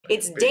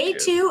It's Big day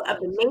gift. 2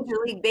 of the Major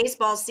League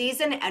Baseball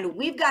season, and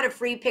we've got a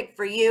free pick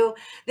for you.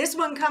 This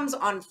one comes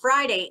on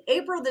Friday,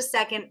 April the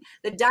 2nd.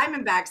 The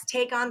Diamondbacks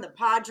take on the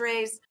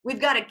Padres. We've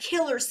got a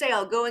killer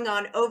sale going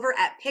on over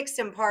at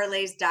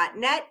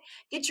picksandparlays.net.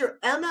 Get your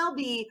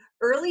MLB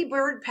early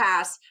bird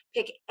pass.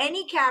 Pick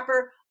any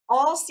capper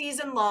all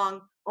season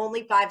long,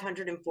 only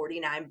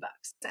 $549.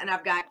 And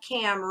I've got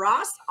Cam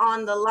Ross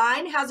on the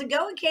line. How's it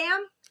going,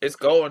 Cam? It's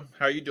going.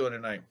 How are you doing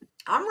tonight?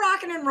 I'm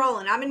rocking and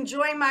rolling. I'm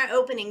enjoying my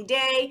opening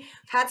day.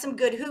 Had some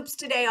good hoops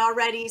today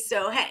already.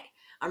 So, hey,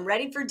 I'm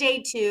ready for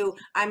day 2.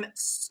 I'm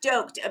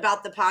stoked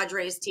about the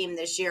Padres team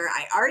this year.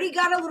 I already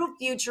got a little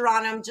future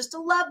on them, just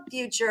a love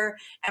future.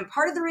 And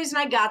part of the reason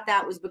I got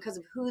that was because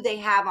of who they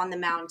have on the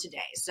mound today.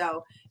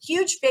 So,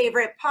 huge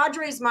favorite.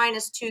 Padres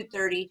minus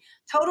 230.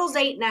 Total's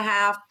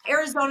 8.5.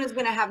 Arizona's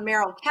going to have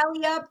Merrill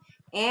Kelly up.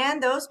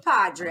 And those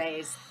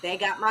Padres, they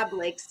got my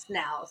Blake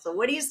Snell. So,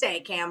 what do you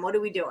say, Cam? What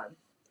are we doing?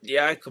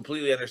 Yeah, I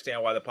completely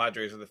understand why the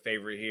Padres are the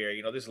favorite here.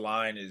 This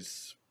line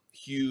is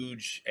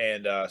huge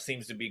and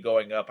seems to be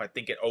going up. I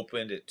think it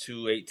opened at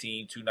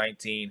 218,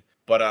 219.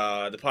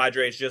 But the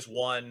Padres just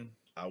won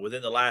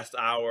within the last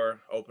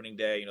hour, opening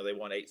day. They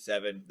won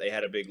 8-7. They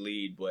had a big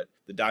lead, but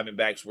the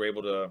Diamondbacks were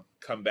able to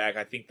come back.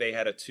 I think they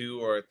had a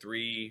 2 or a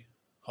 3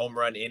 home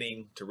run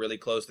inning to really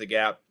close the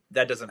gap.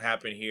 That doesn't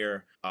happen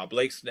here.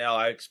 Blake Snell,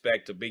 I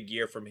expect a big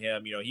year from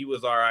him. He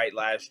was all right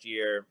last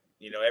year.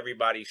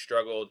 Everybody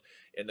struggled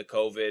in the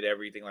COVID,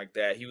 everything like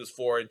that. He was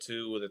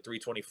 4-2 with a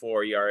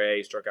 3.24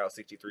 ERA, struck out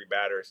 63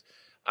 batters.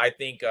 I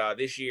think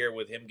this year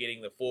with him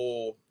getting the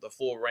full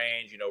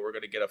range, we're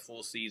going to get a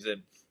full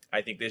season.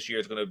 I think this year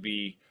is going to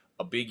be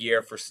a big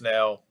year for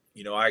Snell.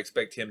 I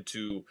expect him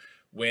to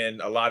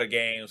win a lot of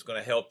games, going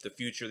to help the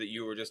future that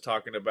you were just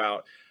talking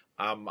about.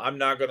 I'm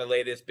not going to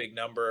lay this big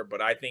number,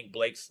 but I think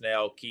Blake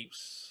Snell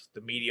keeps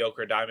the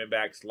mediocre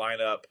Diamondbacks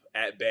lineup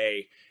at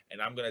bay,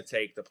 and I'm going to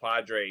take the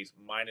Padres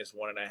minus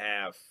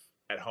 1.5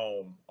 at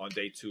home on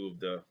day 2 of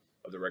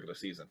the regular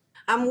season.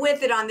 I'm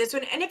with it on this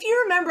one. And if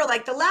you remember,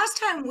 like the last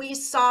time we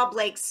saw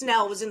Blake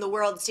Snell was in the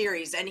World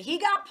Series, and he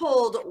got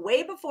pulled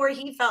way before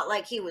he felt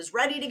like he was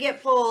ready to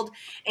get pulled.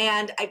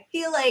 And I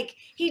feel like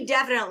he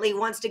definitely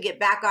wants to get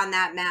back on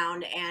that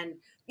mound and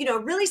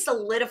really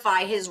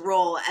solidify his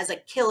role as a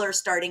killer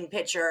starting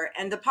pitcher.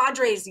 And the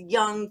Padres'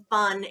 young,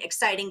 fun,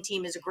 exciting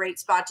team is a great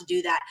spot to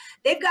do that.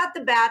 They've got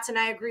the bats, and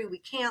I agree, we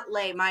can't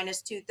lay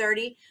minus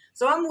 230.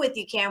 So I'm with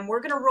you, Cam. We're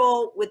going to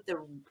roll with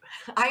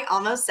I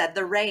almost said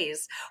the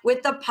Rays,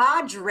 with the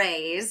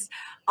Padres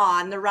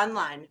on the run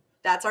line.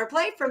 That's our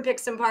play from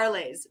Picks and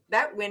Parlays.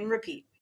 Bet, win, repeat.